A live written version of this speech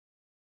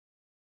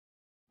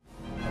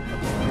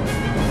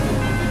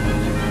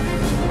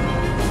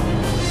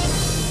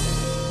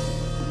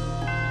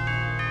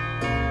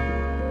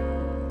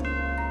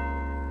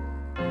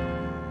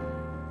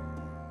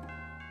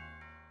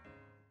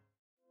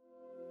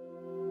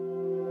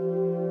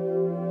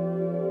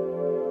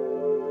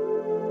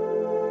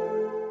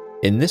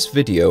In this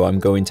video I'm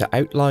going to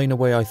outline a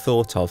way I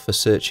thought of for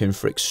searching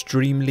for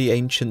extremely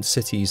ancient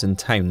cities and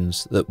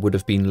towns that would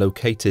have been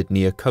located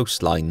near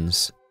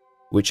coastlines,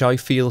 which I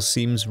feel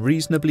seems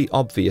reasonably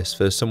obvious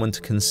for someone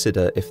to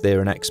consider if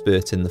they're an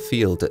expert in the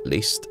field at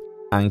least,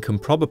 and can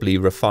probably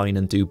refine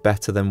and do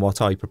better than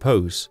what I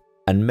propose,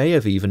 and may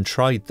have even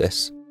tried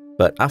this,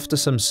 but after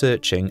some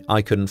searching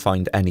I couldn't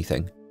find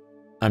anything.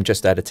 I'm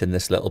just editing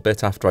this little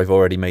bit after I've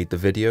already made the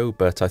video,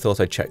 but I thought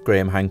I'd check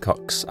Graham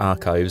Hancock's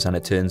archives and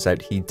it turns out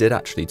he did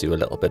actually do a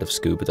little bit of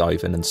scuba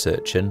diving and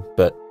searching,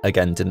 but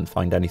again didn't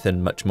find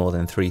anything much more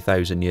than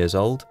 3,000 years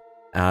old,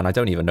 and I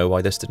don't even know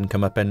why this didn't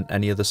come up in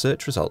any of the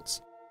search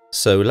results.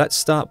 So let's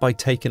start by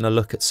taking a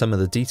look at some of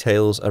the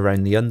details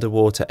around the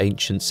underwater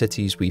ancient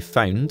cities we've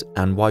found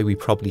and why we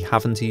probably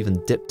haven't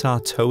even dipped our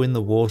toe in the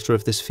water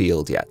of this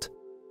field yet.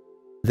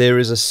 There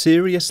is a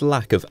serious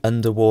lack of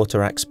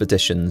underwater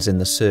expeditions in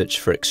the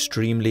search for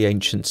extremely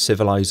ancient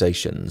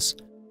civilizations,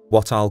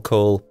 what I'll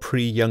call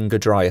pre-Younger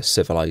Dryas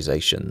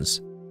civilizations,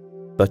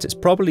 but it's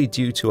probably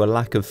due to a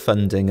lack of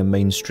funding and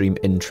mainstream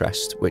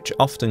interest, which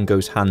often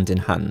goes hand in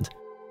hand,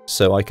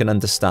 so I can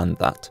understand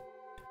that.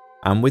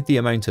 And with the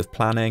amount of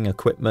planning,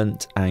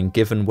 equipment, and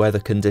given weather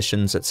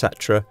conditions,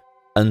 etc.,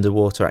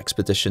 underwater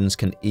expeditions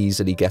can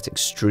easily get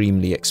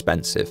extremely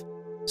expensive.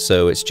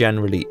 So it's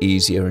generally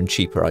easier and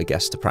cheaper, I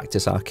guess, to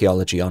practice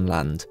archaeology on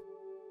land.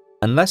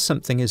 Unless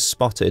something is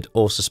spotted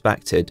or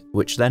suspected,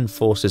 which then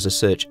forces a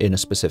search in a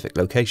specific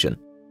location.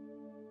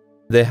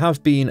 There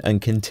have been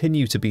and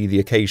continue to be the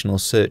occasional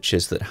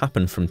searches that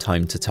happen from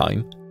time to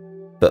time,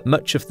 but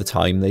much of the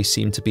time they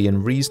seem to be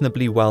in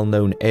reasonably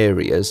well-known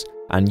areas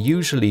and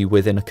usually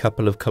within a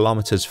couple of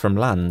kilometers from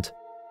land.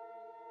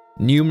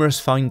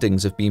 Numerous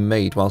findings have been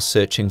made while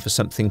searching for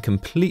something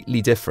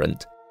completely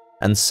different,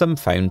 and some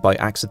found by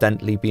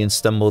accidentally being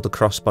stumbled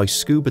across by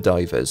scuba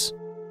divers,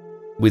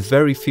 with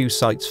very few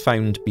sites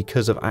found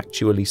because of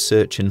actually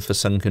searching for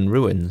sunken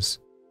ruins.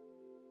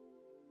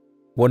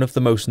 One of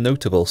the most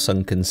notable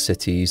sunken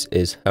cities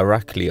is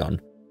Heraklion,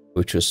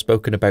 which was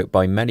spoken about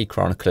by many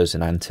chroniclers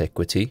in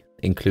antiquity,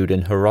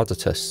 including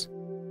Herodotus.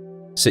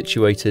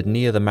 Situated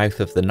near the mouth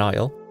of the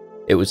Nile,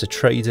 it was a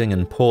trading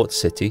and port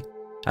city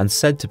and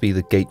said to be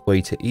the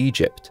gateway to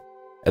Egypt,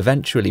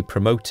 eventually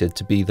promoted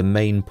to be the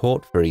main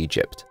port for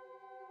Egypt.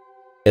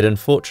 It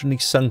unfortunately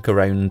sunk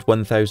around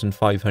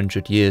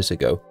 1,500 years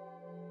ago,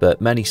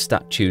 but many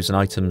statues and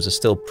items are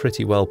still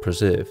pretty well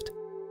preserved.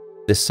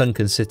 This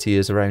sunken city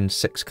is around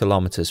 6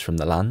 kilometers from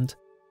the land.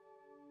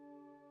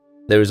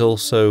 There is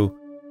also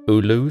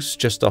Ulus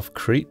just off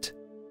Crete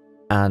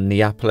and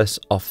Neapolis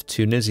off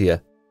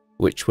Tunisia,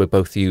 which were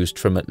both used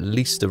from at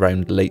least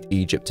around late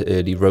Egypt to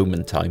early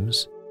Roman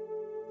times.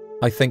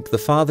 I think the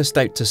farthest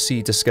out to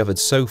sea discovered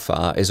so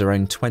far is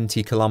around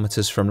 20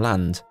 kilometers from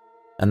land,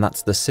 and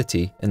that's the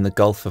city in the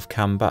Gulf of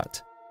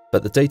Cambat,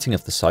 but the dating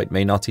of the site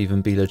may not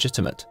even be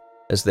legitimate,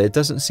 as there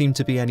doesn't seem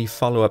to be any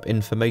follow-up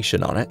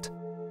information on it,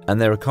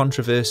 and there are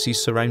controversies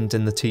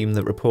surrounding the team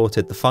that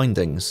reported the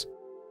findings,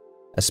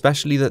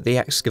 especially that they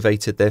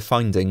excavated their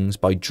findings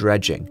by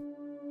dredging,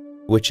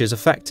 which is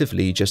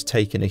effectively just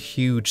taking a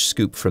huge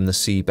scoop from the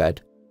seabed.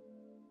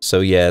 So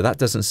yeah, that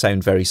doesn't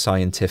sound very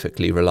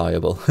scientifically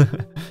reliable.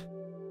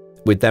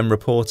 With them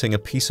reporting a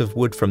piece of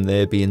wood from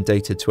there being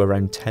dated to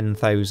around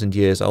 10,000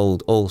 years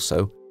old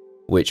also,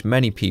 which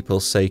many people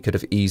say could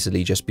have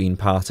easily just been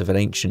part of an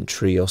ancient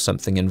tree or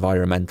something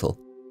environmental.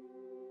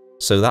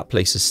 So that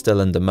place is still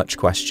under much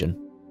question.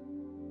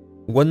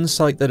 One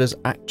site that has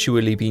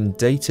actually been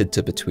dated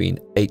to between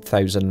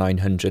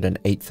 8,900 and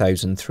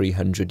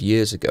 8,300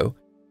 years ago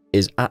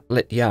is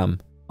Atlit Yam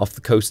off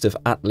the coast of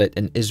Atlit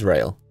in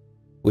Israel,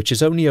 which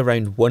is only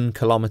around 1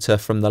 kilometer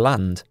from the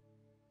land.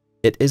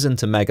 It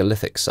isn't a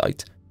megalithic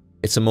site,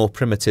 it's a more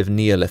primitive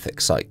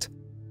Neolithic site,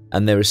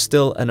 and there is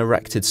still an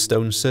erected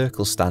stone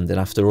circle standing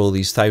after all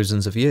these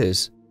thousands of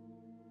years.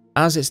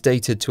 As it's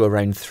dated to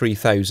around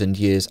 3,000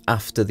 years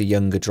after the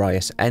Younger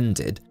Dryas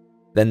ended,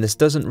 then this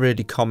doesn't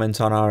really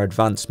comment on our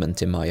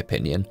advancement in my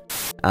opinion,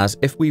 as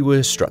if we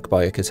were struck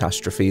by a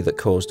catastrophe that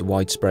caused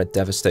widespread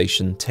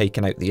devastation,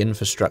 taking out the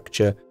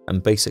infrastructure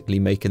and basically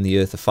making the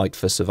earth a fight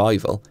for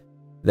survival,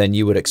 then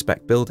you would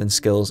expect building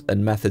skills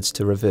and methods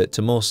to revert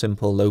to more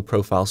simple,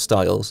 low-profile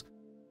styles,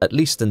 at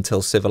least until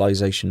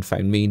civilization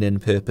found meaning,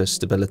 purpose,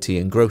 stability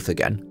and growth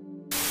again.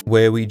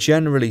 Where we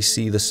generally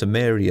see the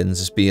Sumerians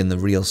as being the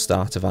real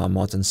start of our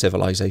modern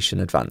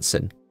civilization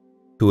advancing,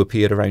 who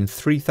appeared around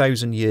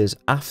 3,000 years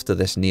after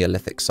this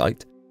Neolithic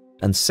site,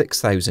 and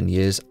 6,000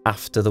 years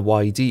after the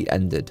YD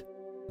ended.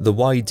 The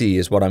YD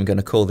is what I'm going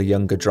to call the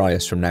Younger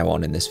Dryas from now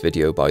on in this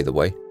video, by the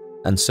way,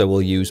 and so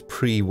we'll use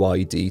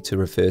pre-YD to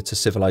refer to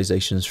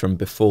civilizations from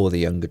before the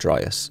Younger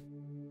Dryas.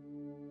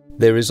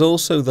 There is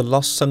also the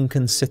lost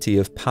sunken city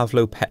of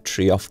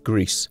Pavlopetri off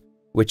Greece,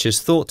 which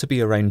is thought to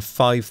be around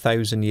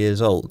 5,000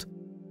 years old,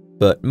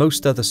 but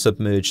most other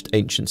submerged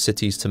ancient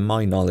cities to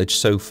my knowledge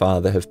so far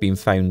that have been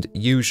found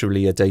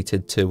usually are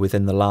dated to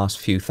within the last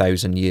few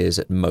thousand years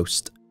at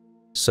most.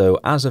 So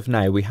as of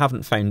now we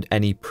haven't found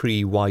any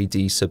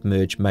pre-YD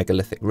submerged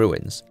megalithic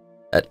ruins,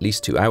 at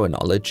least to our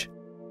knowledge.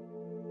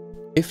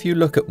 If you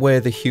look at where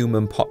the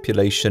human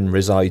population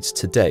resides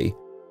today,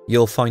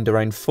 you'll find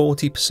around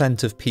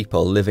 40% of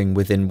people living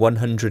within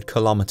 100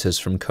 kilometers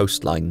from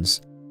coastlines.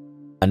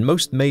 And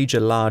most major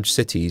large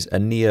cities are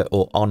near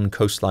or on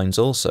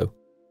coastlines also,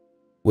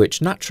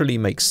 which naturally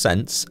makes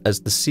sense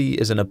as the sea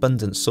is an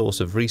abundant source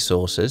of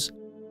resources,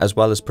 as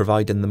well as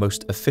providing the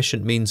most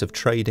efficient means of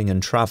trading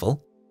and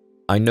travel.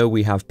 I know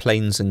we have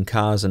planes and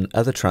cars and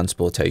other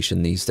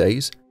transportation these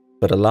days,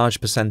 but a large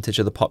percentage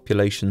of the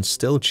population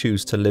still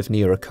choose to live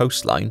near a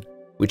coastline,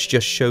 which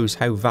just shows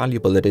how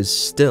valuable it is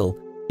still,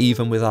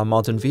 even with our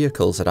modern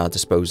vehicles at our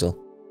disposal.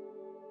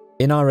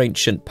 In our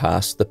ancient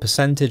past, the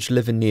percentage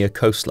living near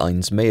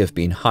coastlines may have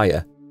been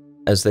higher,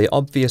 as they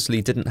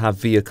obviously didn't have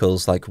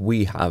vehicles like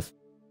we have,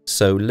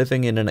 so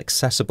living in an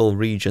accessible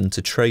region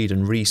to trade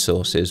and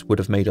resources would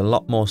have made a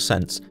lot more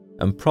sense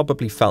and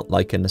probably felt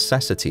like a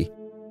necessity,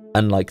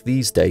 unlike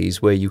these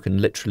days where you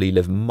can literally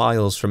live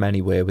miles from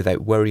anywhere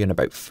without worrying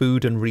about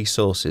food and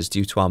resources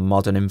due to our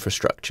modern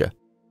infrastructure.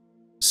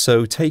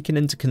 So taking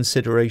into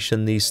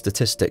consideration these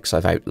statistics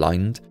I've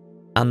outlined,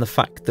 and the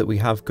fact that we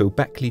have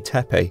Göbekli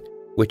Tepe,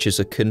 which is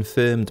a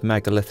confirmed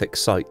megalithic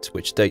site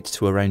which dates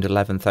to around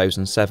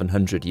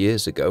 11,700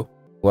 years ago,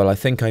 well, I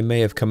think I may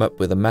have come up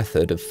with a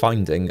method of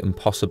finding and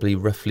possibly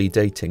roughly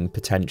dating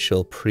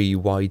potential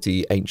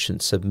pre-YD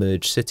ancient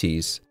submerged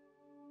cities.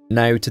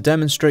 Now, to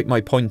demonstrate my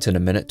point in a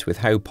minute with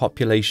how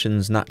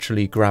populations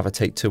naturally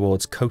gravitate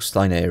towards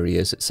coastline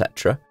areas,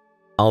 etc.,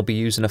 I'll be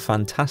using a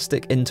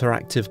fantastic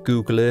interactive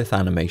Google Earth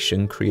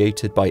animation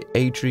created by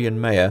Adrian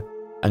Mayer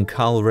and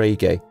Carl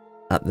Rege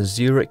at the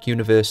Zurich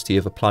University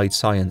of Applied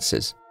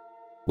Sciences,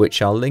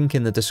 which I'll link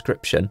in the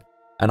description,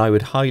 and I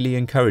would highly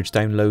encourage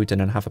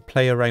downloading and have a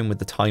play around with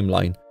the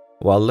timeline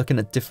while looking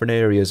at different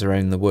areas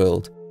around the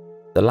world.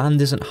 The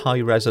land isn't high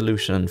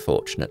resolution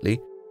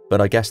unfortunately, but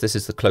I guess this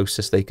is the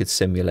closest they could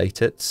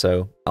simulate it,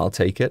 so I'll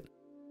take it,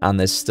 and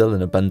there's still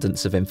an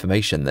abundance of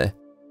information there.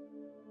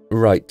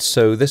 Right,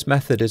 so this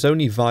method is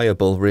only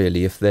viable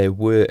really if there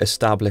were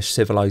established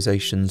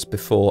civilizations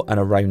before and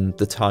around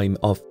the time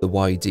of the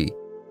YD.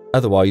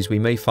 Otherwise, we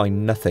may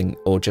find nothing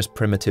or just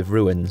primitive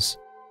ruins.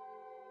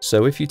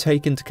 So if you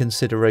take into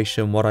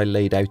consideration what I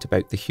laid out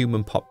about the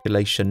human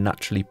population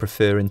naturally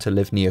preferring to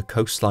live near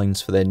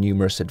coastlines for their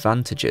numerous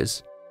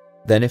advantages,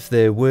 then if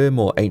there were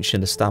more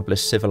ancient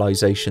established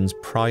civilizations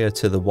prior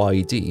to the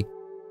YD,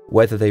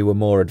 whether they were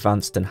more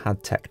advanced and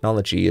had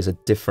technology is a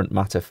different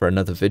matter for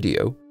another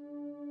video,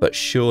 but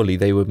surely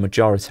they would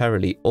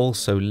majoritarily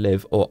also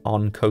live or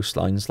on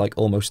coastlines like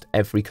almost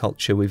every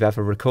culture we've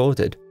ever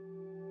recorded.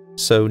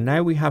 So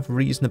now we have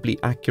reasonably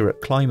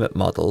accurate climate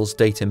models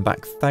dating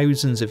back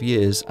thousands of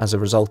years as a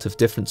result of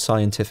different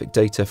scientific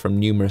data from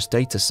numerous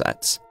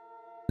datasets.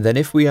 Then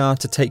if we are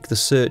to take the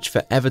search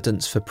for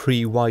evidence for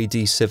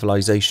pre-YD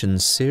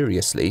civilizations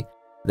seriously,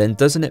 then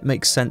doesn't it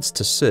make sense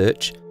to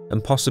search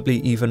and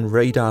possibly even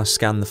radar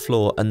scan the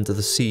floor under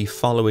the sea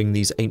following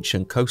these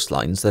ancient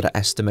coastlines that are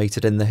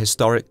estimated in the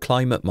historic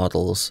climate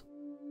models?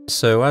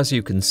 So as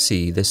you can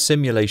see, this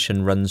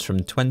simulation runs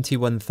from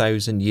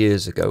 21,000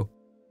 years ago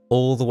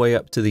all the way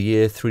up to the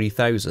year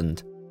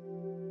 3000.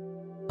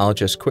 I'll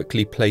just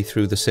quickly play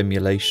through the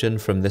simulation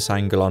from this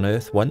angle on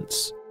Earth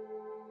once.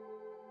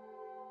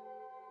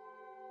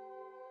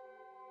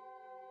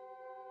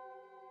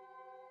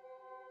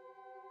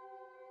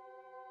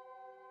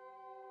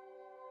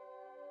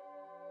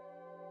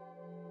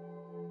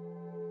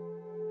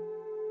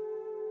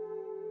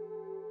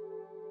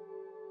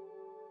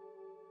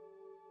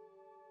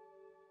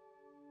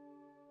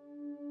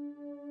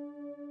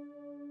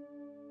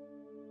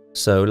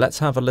 So let's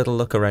have a little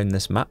look around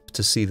this map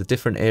to see the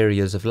different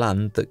areas of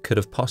land that could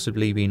have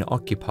possibly been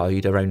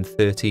occupied around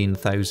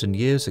 13,000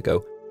 years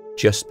ago,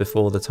 just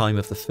before the time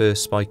of the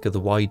first spike of the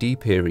YD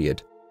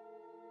period.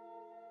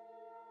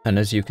 And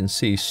as you can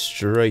see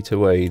straight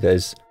away,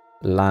 there's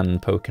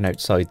land poking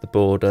outside the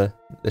border.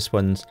 This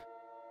one's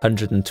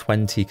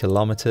 120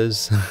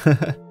 kilometers,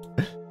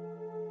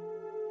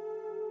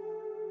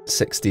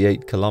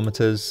 68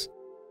 kilometers,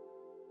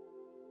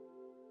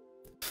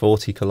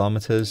 40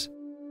 kilometers.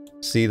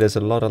 See, there's a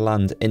lot of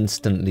land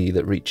instantly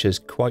that reaches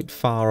quite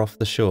far off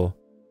the shore.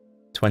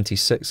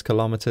 26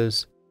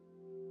 kilometers.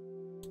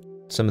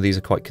 Some of these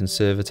are quite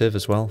conservative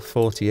as well.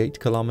 48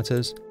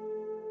 kilometers.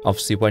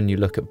 Obviously, when you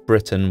look at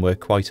Britain, we're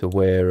quite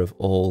aware of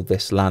all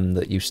this land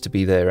that used to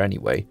be there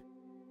anyway.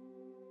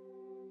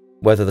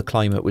 Whether the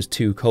climate was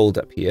too cold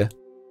up here.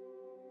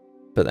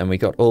 But then we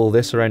got all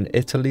this around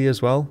Italy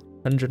as well.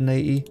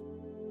 180,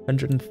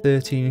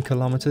 113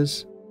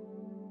 kilometers.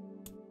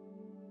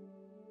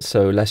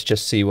 So let's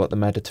just see what the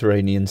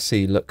Mediterranean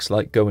Sea looks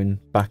like going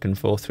back and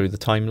forth through the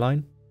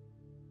timeline.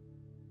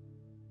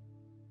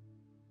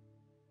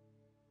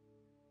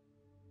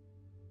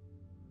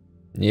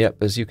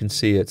 Yep, as you can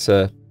see, it's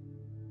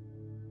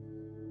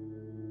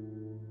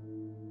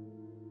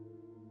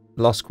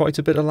lost quite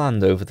a bit of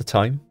land over the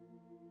time.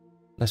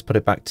 Let's put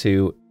it back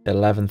to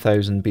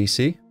 11,000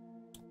 BC.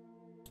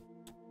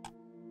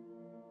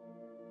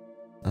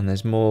 And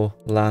there's more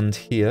land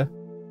here.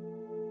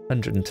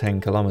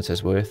 110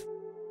 kilometers worth.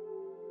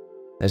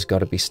 There's got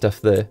to be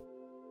stuff there.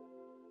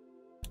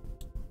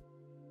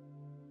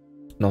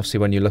 And obviously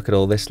when you look at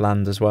all this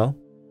land as well,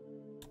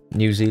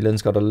 New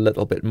Zealand's got a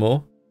little bit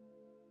more.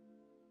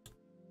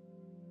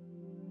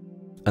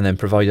 And then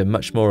provided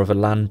much more of a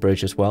land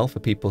bridge as well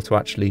for people to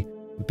actually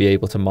be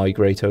able to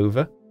migrate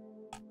over.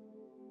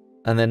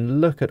 And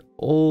then look at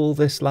all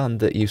this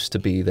land that used to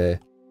be there.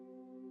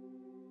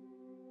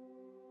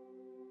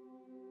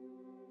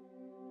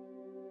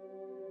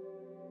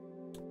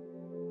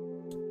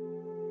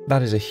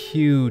 That is a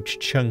huge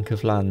chunk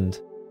of land.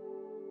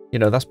 You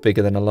know, that's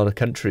bigger than a lot of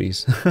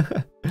countries.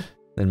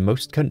 Than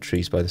most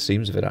countries by the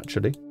seams of it,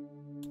 actually.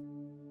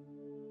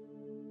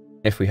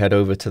 If we head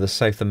over to the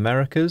South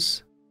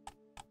Americas.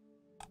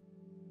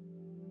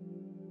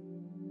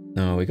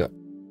 Oh, we got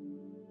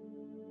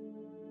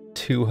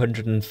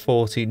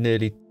 240,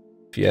 nearly,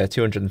 yeah,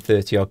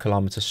 230 odd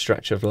kilometre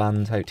stretch of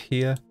land out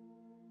here.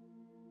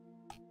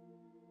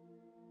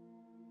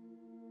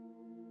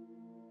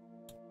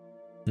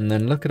 And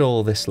then look at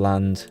all this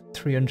land,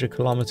 300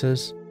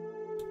 kilometres,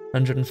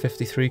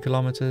 153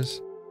 kilometres,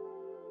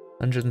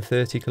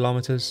 130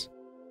 kilometres,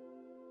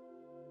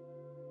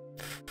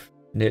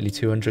 nearly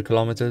 200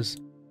 kilometres.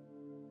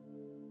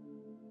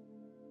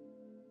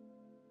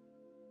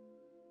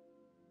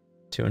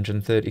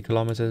 $230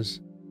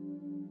 kilometres.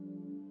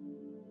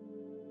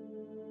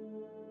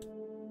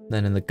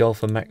 Then in the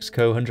Gulf of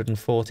Mexico,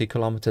 140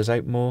 kilometres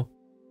out more,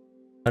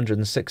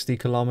 160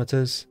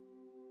 kilometres.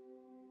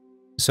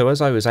 So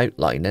as I was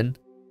outlining,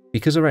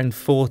 because around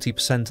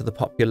 40% of the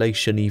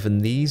population even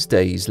these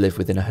days live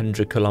within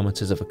 100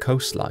 kilometres of a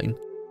coastline,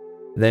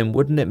 then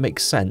wouldn't it make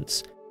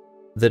sense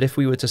that if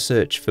we were to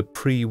search for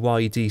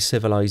pre-YD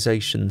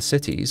civilization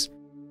cities,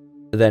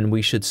 then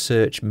we should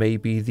search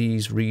maybe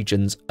these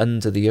regions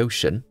under the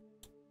ocean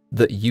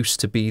that used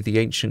to be the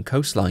ancient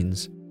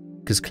coastlines,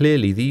 because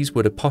clearly these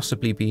would have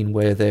possibly been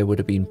where there would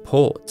have been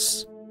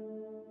ports.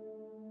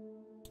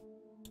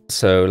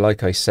 So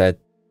like I said,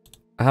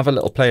 have a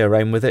little play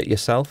around with it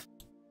yourself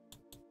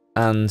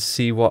and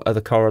see what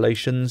other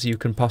correlations you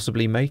can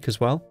possibly make as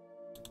well,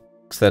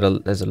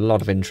 because there's a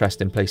lot of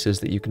interesting places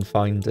that you can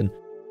find, and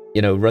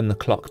you know, run the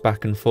clock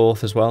back and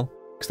forth as well,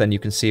 because then you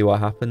can see what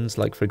happens.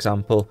 Like for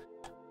example,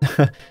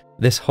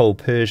 this whole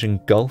Persian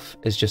Gulf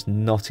is just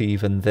not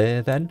even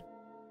there then.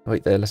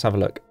 Wait there, let's have a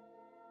look.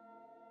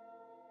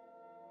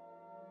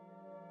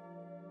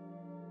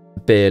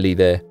 Barely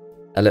there.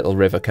 A little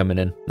river coming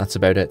in, that's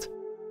about it.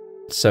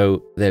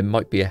 So there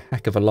might be a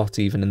heck of a lot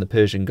even in the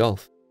Persian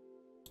Gulf.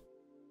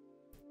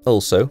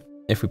 Also,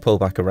 if we pull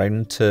back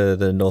around to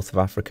the north of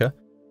Africa,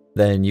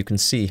 then you can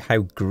see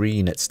how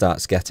green it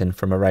starts getting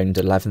from around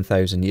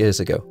 11,000 years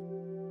ago.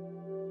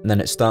 And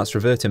then it starts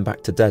reverting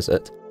back to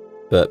desert,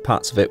 but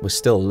parts of it were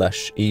still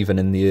lush even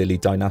in the early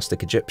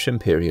dynastic Egyptian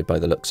period by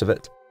the looks of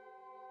it.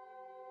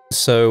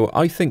 So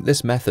I think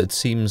this method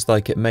seems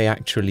like it may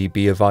actually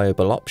be a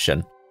viable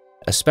option,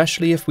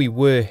 especially if we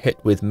were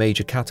hit with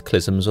major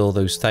cataclysms all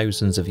those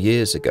thousands of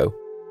years ago,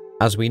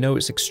 as we know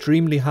it's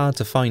extremely hard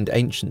to find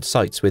ancient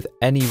sites with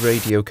any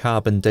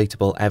radiocarbon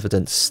datable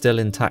evidence still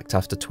intact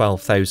after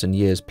 12,000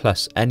 years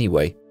plus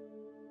anyway.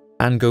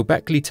 And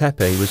Göbekli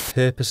Tepe was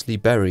purposely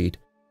buried,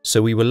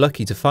 so we were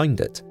lucky to find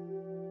it.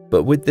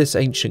 But with this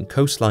ancient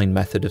coastline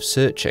method of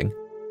searching,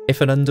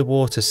 if an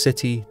underwater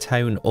city,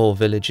 town or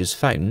village is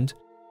found,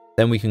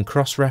 then we can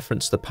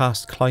cross-reference the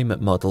past climate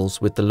models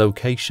with the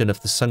location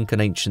of the sunken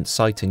ancient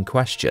site in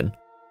question,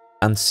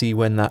 and see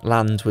when that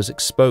land was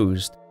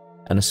exposed,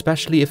 and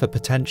especially if a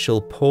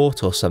potential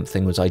port or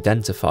something was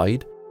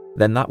identified,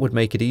 then that would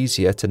make it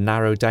easier to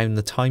narrow down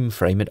the time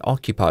frame it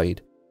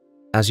occupied,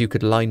 as you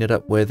could line it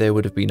up where there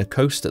would have been a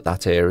coast at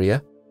that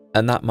area,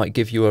 and that might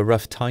give you a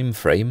rough time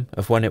frame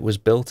of when it was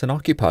built and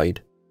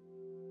occupied.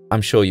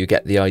 I'm sure you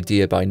get the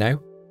idea by now.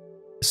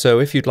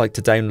 So if you'd like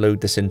to download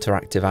this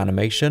interactive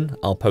animation,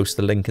 I'll post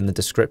the link in the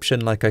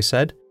description like I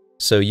said,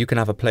 so you can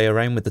have a play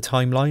around with the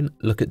timeline,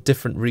 look at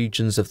different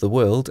regions of the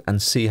world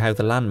and see how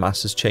the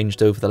landmass has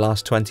changed over the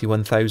last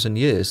 21,000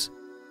 years.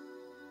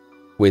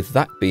 With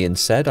that being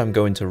said, I'm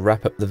going to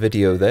wrap up the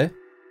video there.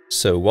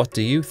 So what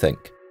do you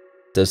think?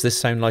 Does this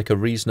sound like a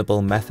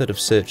reasonable method of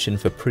searching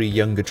for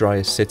pre-Younger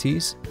Dryas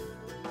cities?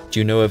 Do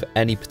you know of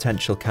any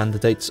potential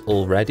candidates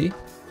already?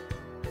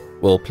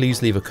 Well,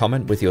 please leave a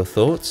comment with your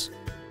thoughts,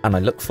 and I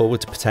look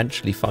forward to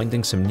potentially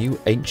finding some new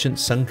ancient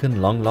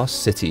sunken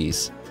long-lost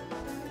cities.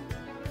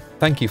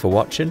 Thank you for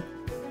watching.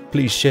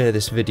 Please share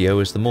this video,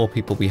 as the more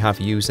people we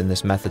have using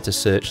this method to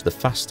search, the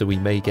faster we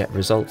may get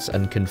results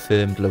and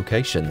confirmed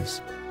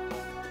locations.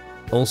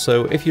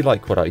 Also, if you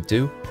like what I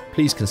do,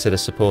 please consider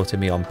supporting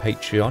me on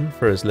Patreon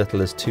for as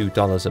little as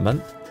 $2 a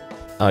month.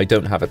 I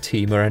don't have a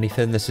team or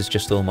anything, this is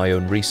just all my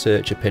own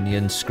research,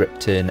 opinions,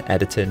 scripting,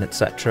 editing,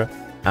 etc.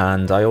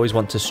 And I always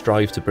want to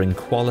strive to bring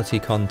quality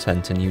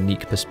content and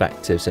unique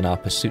perspectives in our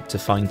pursuit to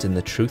finding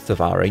the truth of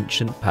our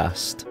ancient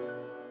past.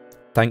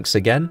 Thanks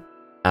again,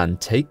 and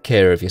take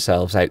care of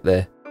yourselves out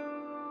there.